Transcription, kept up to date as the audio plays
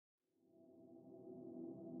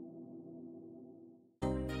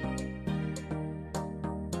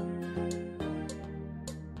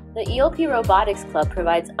The ELP Robotics Club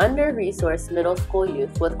provides under-resourced middle school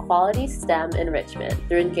youth with quality STEM enrichment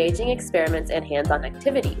through engaging experiments and hands-on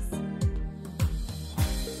activities.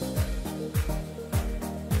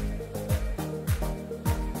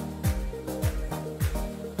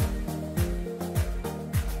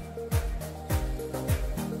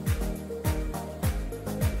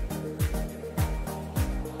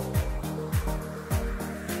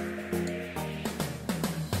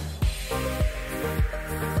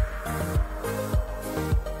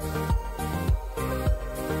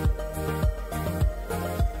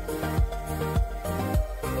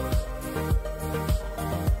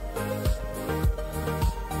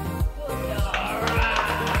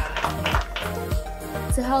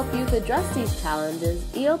 To help youth address these challenges,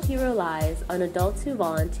 ELP relies on adults who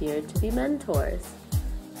volunteer to be mentors.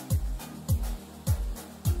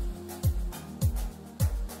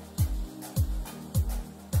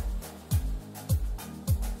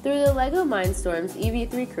 Through the LEGO Mindstorms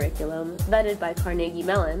EV3 curriculum, vetted by Carnegie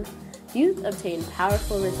Mellon, youth obtain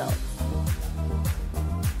powerful results.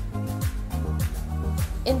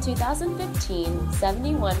 In 2015,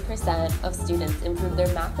 71% of students improved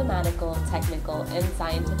their mathematical, technical, and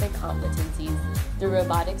scientific competencies through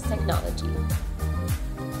robotics technology.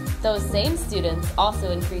 Those same students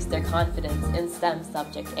also increased their confidence in STEM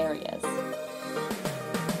subject areas.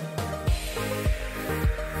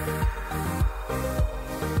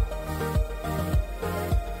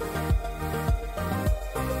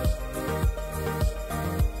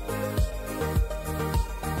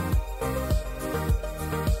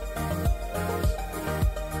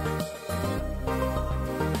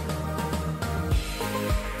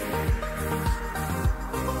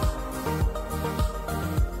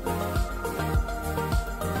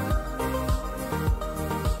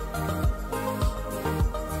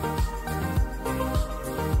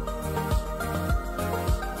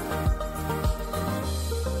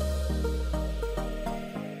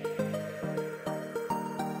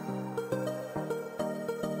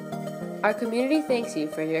 Our community thanks you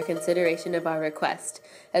for your consideration of our request,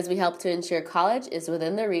 as we help to ensure college is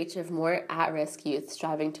within the reach of more at-risk youth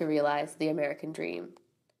striving to realize the American dream.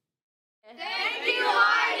 Thank you,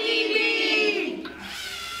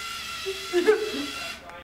 IDB!